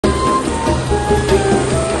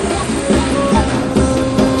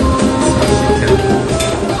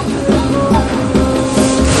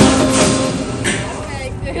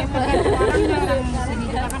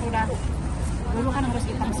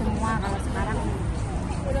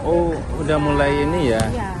Oh, udah mulai ini ya?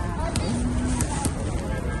 Iya.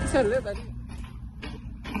 Saya lihat tadi.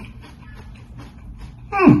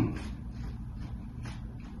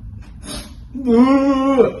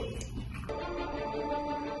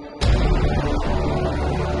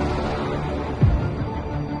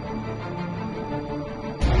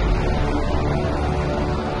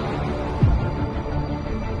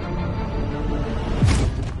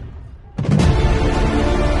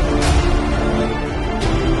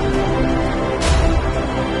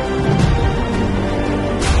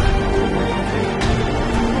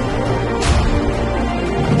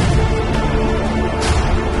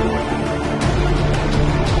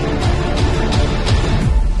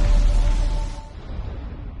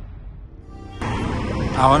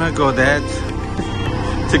 I want to go there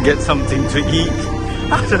to get something to eat.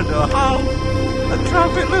 I don't know how. The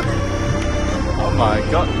traffic, look. Oh my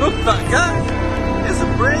god, look, that guy. It's a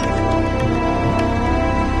bridge.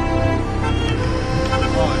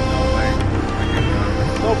 Oh, no way.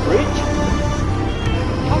 No bridge?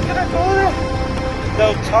 How can I go there?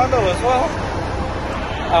 No tunnel as well.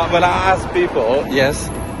 When I ask people, yes,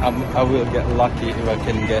 I will get lucky if I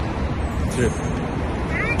can get through.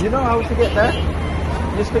 You know how to get there?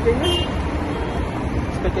 You speak English?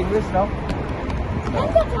 Speak English now?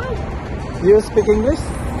 No. You speak English?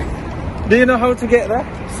 Do you know how to get there?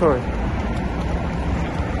 Sorry.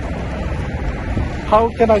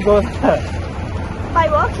 How can I go there?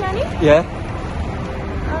 By walk, Yani? Yeah.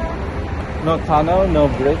 No tunnel,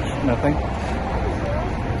 no bridge, nothing.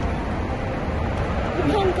 You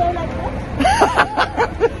can go like that?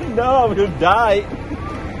 No, I will die.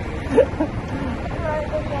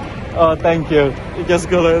 Oh, thank you. You just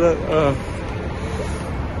go like that.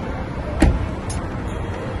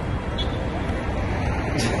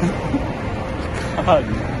 God.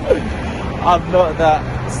 I'm not that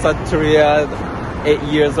Satria 8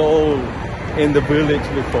 years old in the village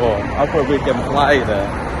before. I probably can fly there.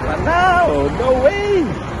 But no, no way.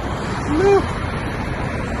 Look.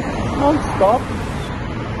 Non-stop.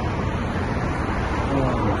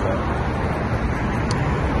 Oh my God.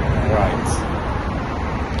 Right.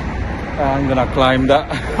 I'm gonna climb that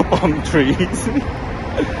palm trees.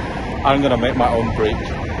 I'm gonna make my own bridge.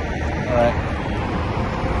 Alright.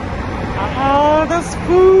 Oh, that's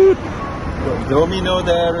food! Got domino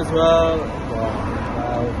there as well.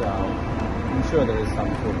 Wow. I'm sure there is some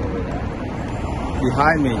food over there.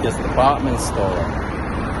 Behind me, just department store.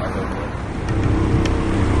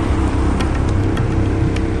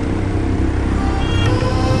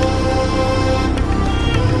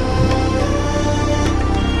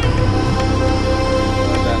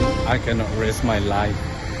 I cannot risk my life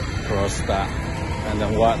across that. And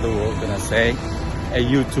then what the world gonna say? A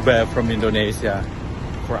YouTuber from Indonesia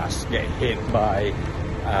crash get hit by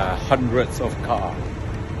hundreds of cars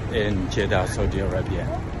in Jeddah, Saudi Arabia.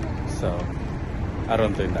 So I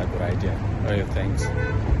don't think that's a good idea. What do you think?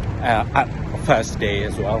 First day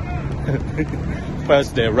as well.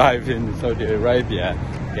 First day arrived in Saudi Arabia,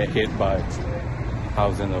 get hit by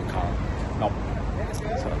thousands of cars. Nope.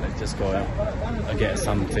 So let's just go and get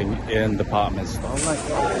something in department store, like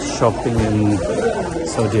shopping in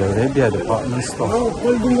Saudi Arabia department store. Oh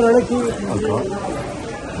God.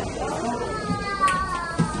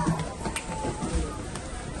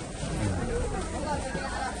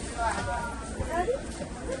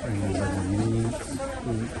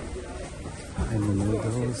 And the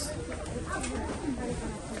noodles.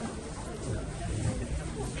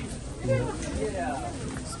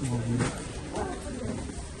 Small meat.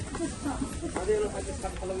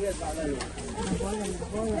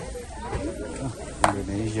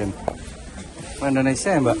 Indonesian. Indonesia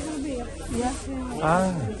ya, Mbak? Iya.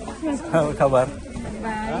 Apa kabar?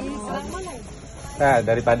 Baik. Nah,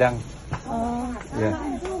 dari Padang. Oh. Ya.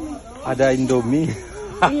 Ada Indomie.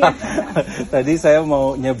 Iya. Tadi saya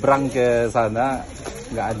mau nyebrang ke sana,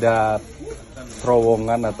 nggak ada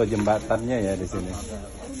terowongan atau jembatannya ya di sini.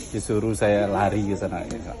 Disuruh saya lari ke sana.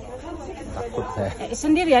 Ya. Takut saya.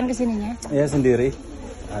 Sendirian kesininya? Ya sendiri.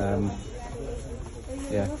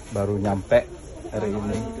 Ya baru nyampe hari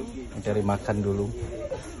ini, mencari makan dulu.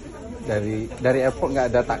 Dari airport nggak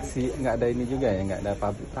ada taksi, nggak ada ini juga ya, nggak ada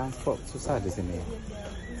public transport, susah di sini.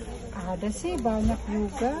 Ada sih banyak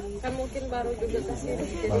juga. Kan mungkin baru juga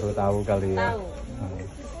kesini. Baru tahu kali ya. Tahu.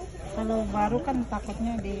 Kalau baru kan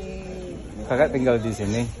takutnya di. Kakak tinggal di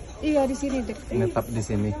sini? Iya di sini dek. Menetap di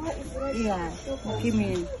sini. Iya,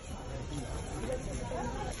 mukimin.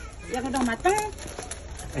 Yang udah matang?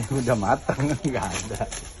 Udah matang nggak ada.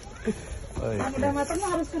 Oh, iya. Udah matang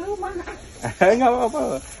harus ke rumah. Nggak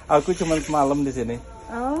apa-apa. Aku cuma semalam di sini.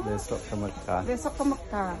 Oh. Besok ke Mekah. Besok ke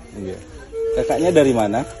Mekah. Iya. Kakaknya dari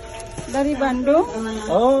mana? Dari Bandung.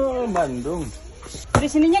 Oh, Bandung. Di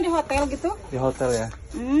sininya di hotel gitu? Di hotel ya?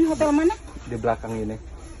 Hotel mana? Di belakang ini.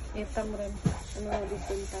 Hitam Ren. Di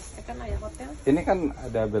pintas. Kan ya hotel. Ini kan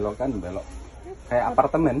ada belokan, belok. Kayak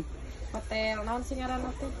apartemen. Hotel. Naon sih ngaran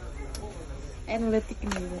hotel? Letik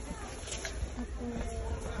ini.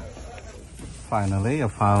 Finally, I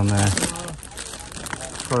found a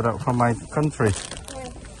product from my country,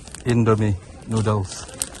 Indomie noodles.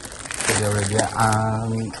 Saudi Arabia,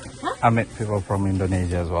 and I met people from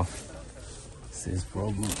Indonesia as well. This is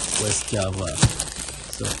from West Java,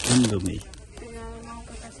 so Indomie.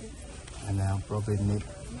 And I probably need.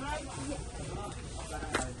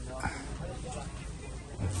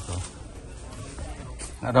 There we go.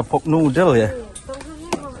 Ada pop noodle ya.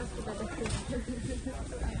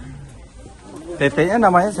 Tetenya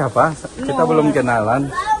namanya siapa? Kita belum kenalan.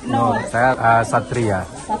 No, saya Satria.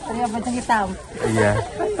 Satria Ponde hitam. Iya.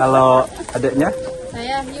 Kalau adiknya?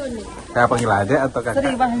 Saya Yuni. Saya panggil adik atau kakak?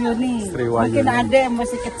 Sri Wahyuni. Sri Wahyuni. Mungkin adek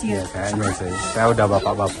masih kecil. Iya, kayaknya sih. Saya udah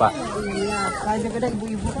bapak-bapak. Iya, saya juga ada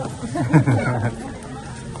ibu-ibu.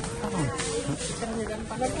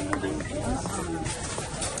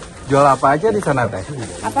 Jual apa aja di sana teh?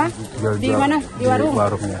 Apa? Jual Di mana? Di warung?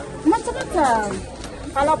 Warungnya. Macam-macam.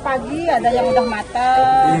 Kalau pagi ada yang udah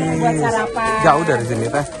matang buat sarapan. Jauh dari sini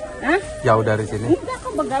teh? Hah? Jauh dari sini? Enggak,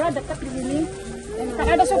 kok Benggala dekat di sini. Kan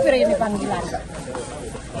ada sopir ini panggilan.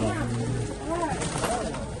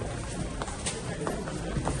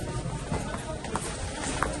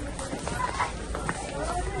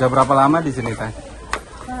 Udah berapa lama di sini teh?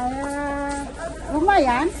 Saya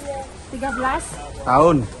lumayan 13.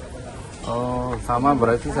 Tahun. Oh, sama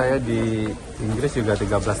berarti saya di Inggris juga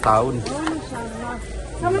 13 tahun. Oh, Masya Allah.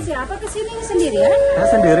 Sama siapa kesini sendiri ya? Saya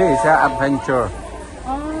sendiri, saya adventure.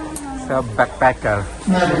 Oh, Saya backpacker.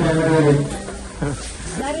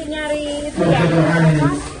 nyari-nyari itu ya?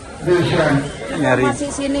 Nyari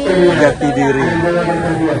Masih sini. jati diri.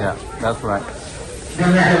 Ya, that's right.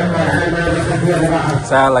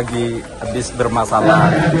 Saya lagi habis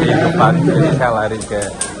bermasalah kehidupan, jadi saya lari ke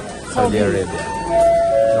Saudi Arabia.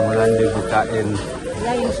 Mudah-mudahan dibukain.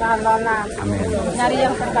 Ya, insya Allah lah. Amin. Nyari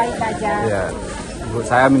yang terbaik aja. Ya, ibu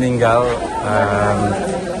saya meninggal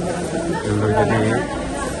dulu, jadi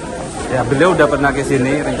ya beliau udah pernah ke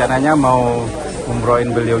sini. Rencananya mau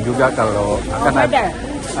umrohin beliau juga kalau akan ada.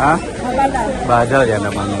 Ah? Badal ya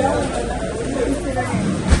namanya.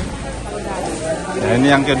 Nah, ini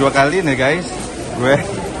yang kedua kali nih guys, gue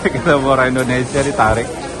ketemu orang Indonesia ditarik.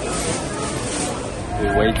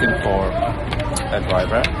 We're waiting for a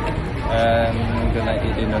driver and gonna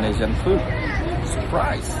eat Indonesian food.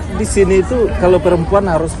 Surprise. Di sini itu kalau perempuan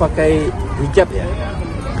harus pakai hijab ya?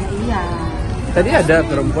 Iya. Tadi ada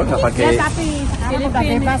perempuan nggak pakai? Ya, tapi sekarang udah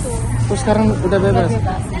bebas. Oh, sekarang udah bebas.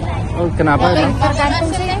 Oh, kenapa emang? Tergantung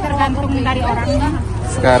sih, tergantung dari orangnya.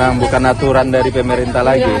 Sekarang bukan aturan dari pemerintah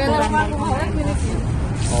lagi. Iya, aturan dari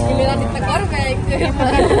Oh. ditegur kayak gitu.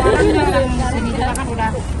 Orang sini juga kan udah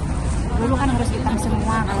dulu kan harus hitam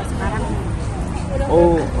semua, kalau sekarang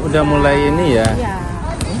Oh, udah mulai ini ya? iya.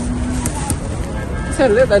 Saya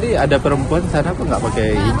lihat tadi ada perempuan sana kok nggak pakai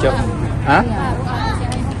hijab. Hah?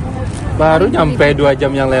 Baru nyampe 2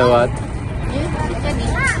 jam yang lewat.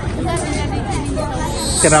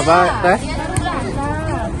 Kenapa teh?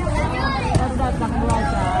 Baru datang 2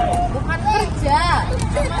 jam. Bukan kerja.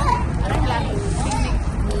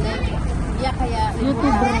 Ya kayak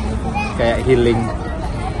YouTuber. Kayak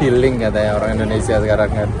healing katanya orang Indonesia sekarang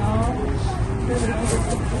kan.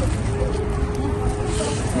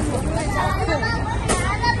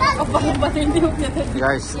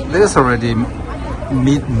 Guys, this is already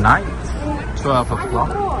midnight, 12 o'clock,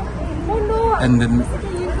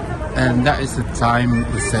 and that is the time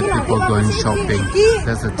we said people going shopping.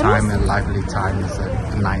 That's the time, and lively time is at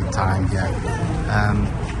night time here.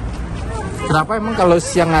 Kenapa emang kalau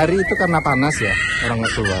siang hari itu karena panas ya orang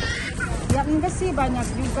nggak keluar? Ya enggak sih, banyak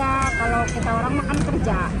juga kalau kita orang makan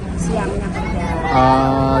kerja, siangnya kerja.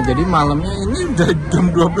 Jadi malamnya ini udah jam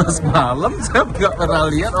 12 malam, saya nggak pernah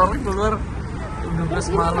lihat orang keluar jam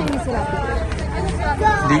 12 malam.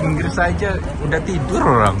 Di Inggris aja udah tidur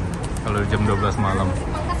orang kalau jam 12 malam.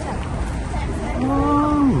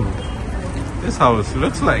 Wow, this house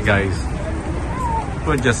looks like guys.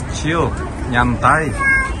 People just chill, nyantai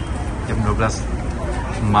jam 12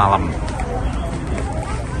 malam.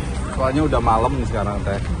 Soalnya udah malam nih sekarang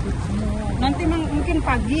teh. Nanti mungkin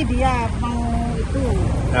pagi dia mau itu.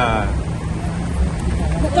 Nah,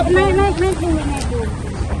 Naik dulu.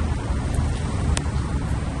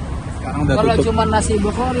 sekarang udah Kalau tutup. cuma nasi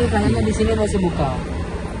Bukhari, kayaknya di sini masih buka.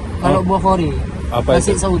 Kalau Bukhari, Apa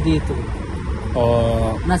nasi itu? Saudi itu.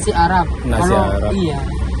 Oh, Nasi Arab. Nasi Kalau Arab. iya,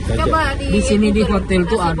 Coba di sini di hotel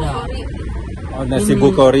tuh nasi ada. Bukhari. oh nasi Ini-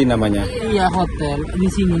 Bukhari namanya. Iya, hotel di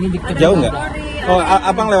sini nih dekat. Jauh nggak? Bukhari, Oh,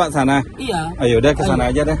 abang lewat sana. Iya. Ayo udah ke sana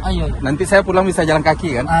Ayo. aja deh. Ayo. Nanti saya pulang bisa jalan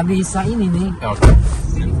kaki kan? Bisa ini nih. Oke.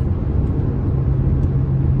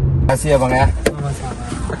 Terima kasih ya bang ya.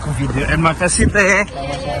 Sama-sama. Aku videoin, makasih teh.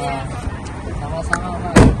 Sama-sama. Sama-sama,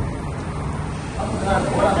 Pak.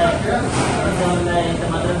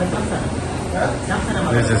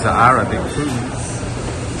 This is Arabic food.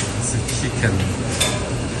 It's a chicken.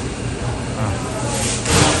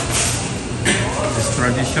 It's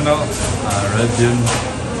traditional Arabian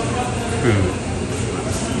food.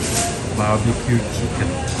 Barbecue chicken.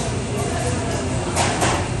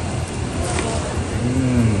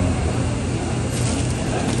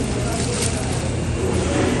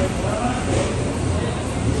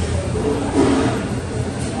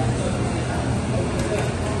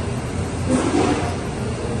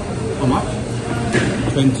 How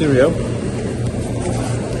much? 20 real.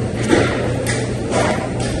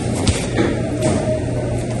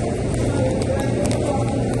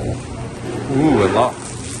 Ooh, a lot.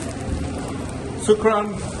 Shukran.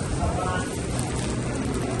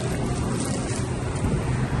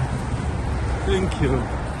 Thank you.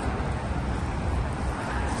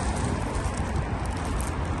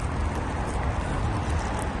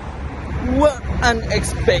 What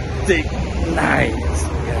unexpected night,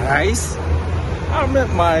 guys. I met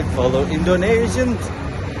my fellow Indonesians.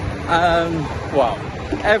 Wow,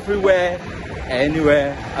 everywhere,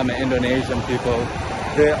 anywhere I met Indonesian people,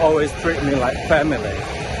 they always treat me like family,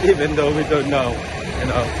 even though we don't know,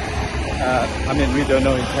 we don't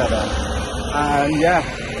know each other. And yeah,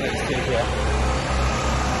 let's stay here.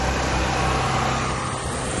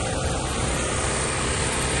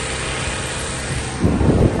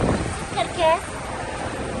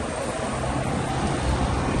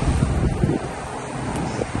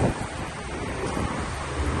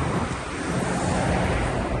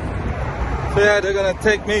 So yeah, they're gonna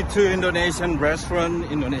take me to Indonesian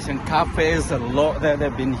restaurant, Indonesian cafes, a lot that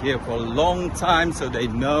they've been here for a long time, so they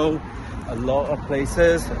know a lot of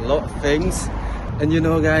places, a lot of things. And you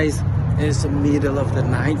know guys, it's the middle of the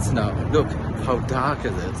night now. Look how dark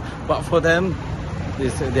it is. But for them,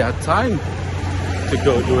 it's their time to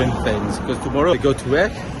go doing things, because tomorrow they go to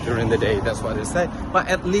work during the day, that's what they say. But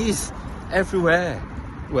at least everywhere,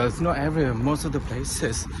 well, it's not everywhere, most of the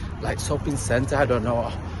places, like shopping center, I don't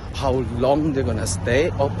know how long they're gonna stay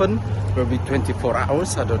open, maybe 24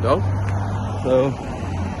 hours, I don't know. So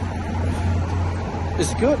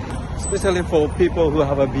it's good, especially for people who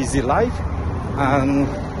have a busy life and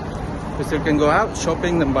we still can go out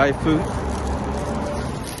shopping and buy food.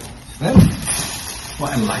 Well,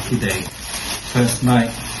 what a lucky day. First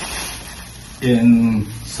night in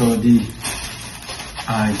Saudi,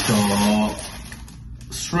 I go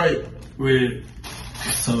straight with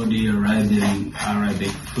Saudi Arabian Arabic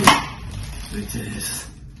food, which is,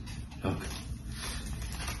 look,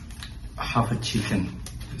 half a chicken.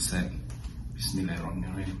 It's like,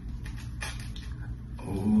 Bismillahirrahmanirrahim.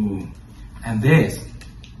 Oh, and this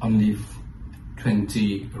only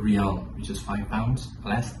 20 real, which is £5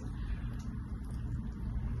 less.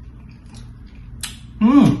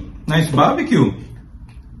 Nice barbecue.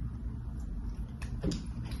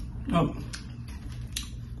 Oh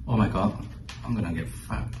my god, I'm gonna get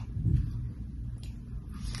fat.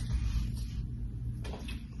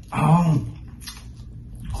 Oh,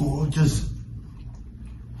 gorgeous.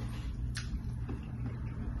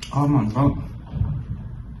 Oh my god,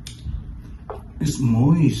 it's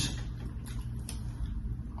moist.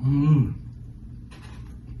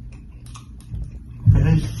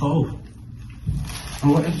 Very soft.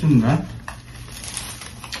 And what is in that?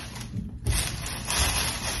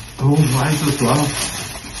 Oh, rice as well.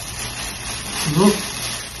 Look.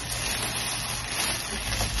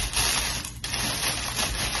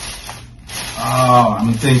 Oh,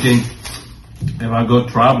 I'm thinking if I go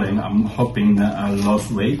traveling, I'm hoping that I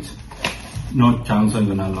lost weight. No chance I'm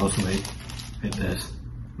gonna lose weight with this.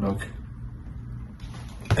 Look.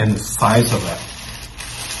 And the size of it.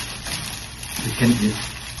 You can eat,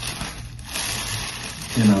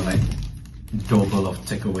 like double of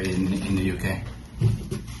takeaway in the UK.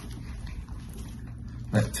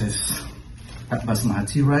 That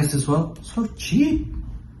basmati rice as well, so cheap.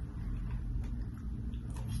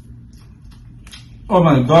 Oh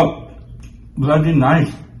my god, bloody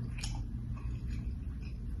nice.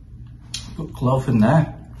 Put clove in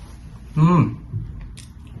there.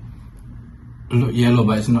 It looks yellow,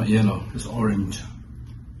 but it's not yellow, it's orange.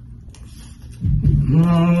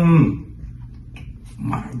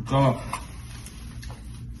 My God.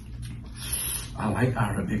 I like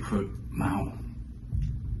Arabic food now.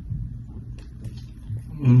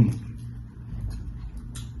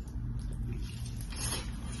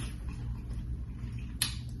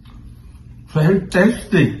 Very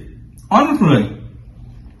tasty, honestly.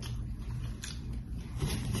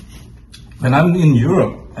 When I'm in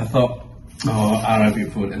Europe, I thought, oh,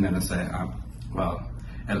 Arabic food, and then I say, well,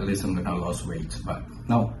 at least I'm gonna lose weight. But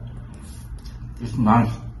no, it's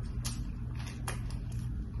nice.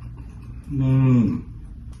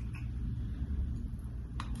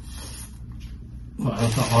 What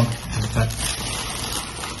else on? What's that?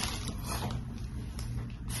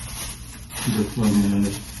 This one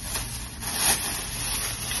is.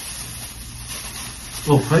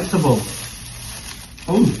 Oh, flexible.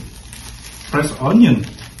 Oh, fresh onion.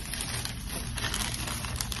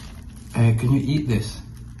 Can you eat this?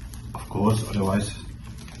 Of course, otherwise,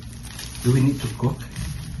 do we need to cook?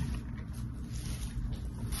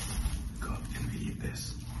 God, can we eat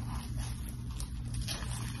this?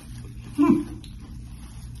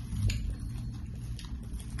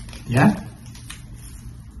 Yeah?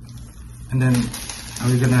 And then, are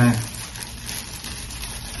we gonna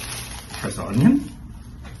press the onion?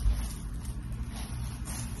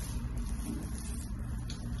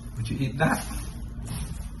 Would you eat that?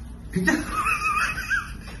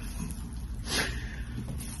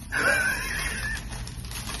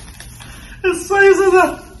 The size of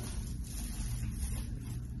that!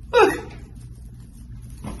 Look!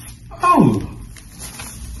 Oh!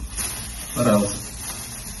 What else?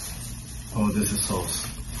 Oh, this is sauce.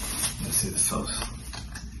 Let's see the sauce.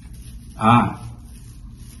 I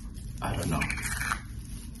don't know.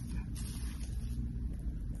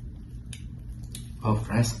 Oh,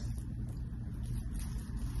 fresh.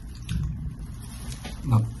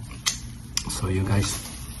 No. So you guys.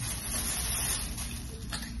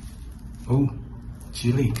 Oh,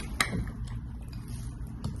 chili.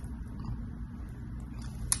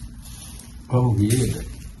 Oh yeah.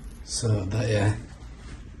 So that, yeah.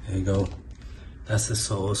 Here you go. That's the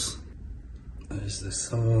sauce. There's the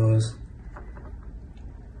sauce.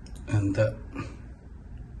 And that.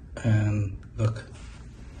 And look.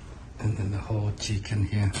 And then the whole chicken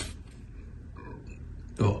here.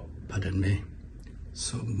 Oh, pardon me.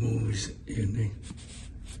 So moist, unique.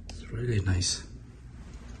 It's really nice.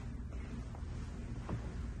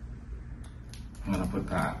 I'm gonna put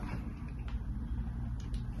that.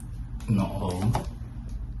 Not all.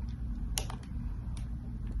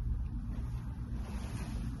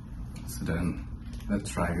 So then, let's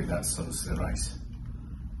try with that sauce, the rice.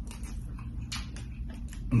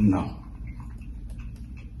 No.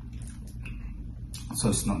 So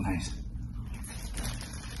it's not nice.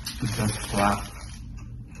 It's just flat.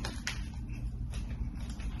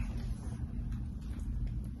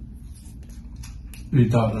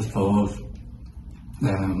 Without the sauce,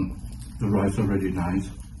 the rice already nice,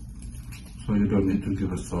 so you don't need to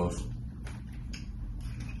give a sauce.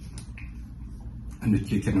 And the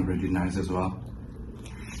chicken already nice as well.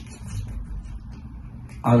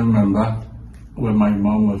 I remember when my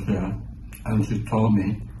mom was there, and she told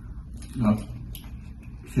me that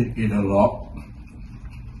she eat a lot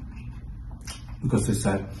because she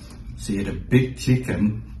said she ate a big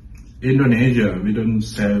chicken. Indonesia, we don't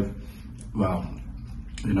serve, well,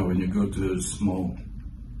 you know, when you go to a small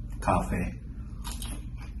cafe,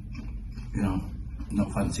 you know,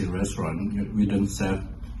 not fancy restaurant, we don't serve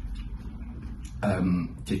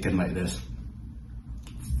chicken like this.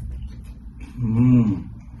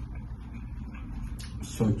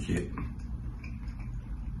 So cheap.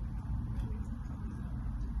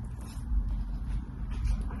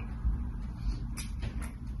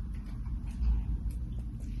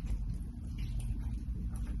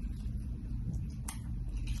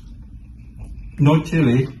 No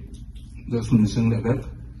chili, just missing a bit.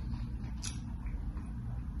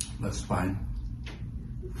 That's fine.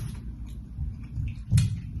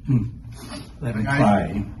 Let me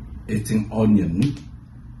try eating onion,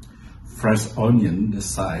 fresh onion, the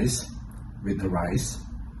size, with the rice,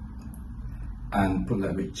 and put a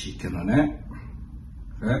little bit chicken on it.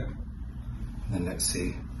 Okay. Then let's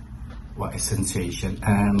see what is sensation,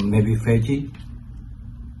 and maybe veggie.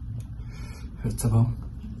 First of all,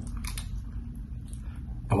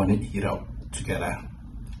 I want to eat it out together.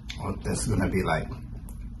 Oh, that's gonna be like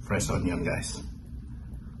fresh onion, guys.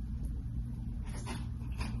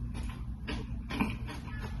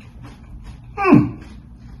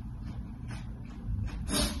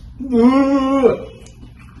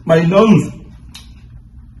 My nose.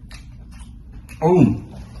 Oh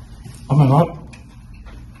my God.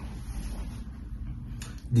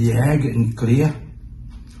 the air getting clear.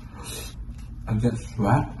 I get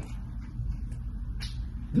sweat.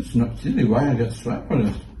 This is not silly why I get sweat for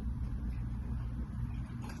this.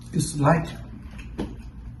 It's like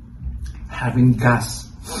having gas,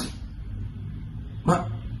 but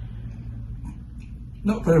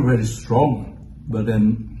not very strong, but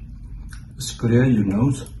then it's clear your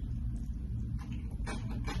nose.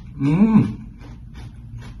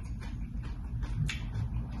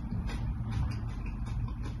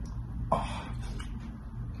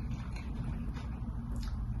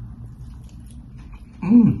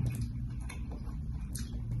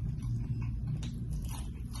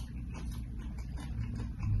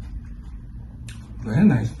 Very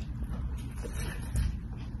nice.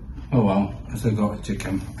 Oh well, I still got a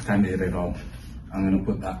chicken. I can't eat it all. I'm gonna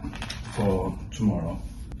put that for tomorrow.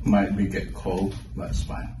 Might be get cold, but it's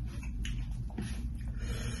fine.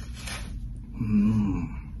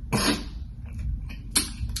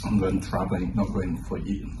 I'm going traveling, not going for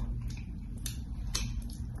eating.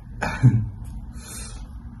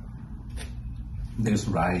 This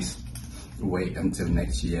rice, wait until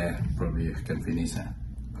next year, probably I can finish it.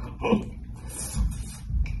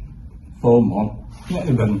 4 more, not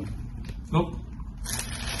even. Look,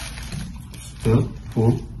 still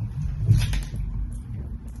full.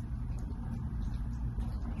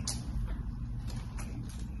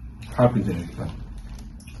 Happy days, man.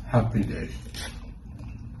 Happy days.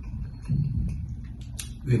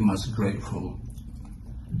 We must grateful,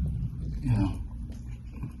 you know.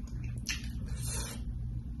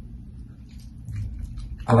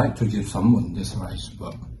 I like to give someone this rice,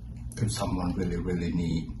 but if someone really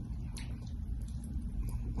need,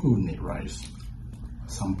 who need rice?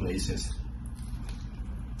 Some places.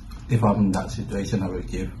 If I'm in that situation, I will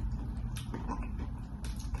give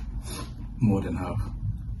more than half.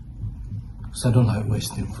 So I don't like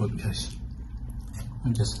wasting food, guys.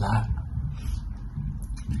 I'm just that.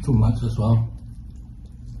 Too much as well.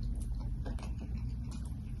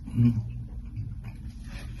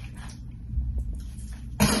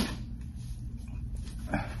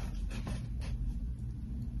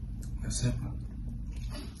 That's it.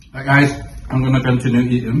 Alright guys, I'm gonna continue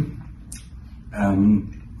eating.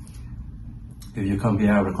 If you come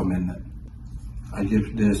here, I recommend it. I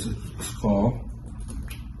give this a score.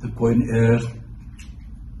 The point is,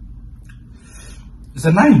 it's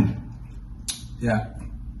a 9. Yeah,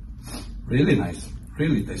 really nice,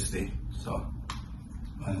 really tasty. So,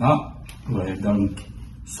 why not? We're done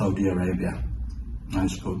Saudi Arabia.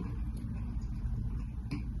 Nice food.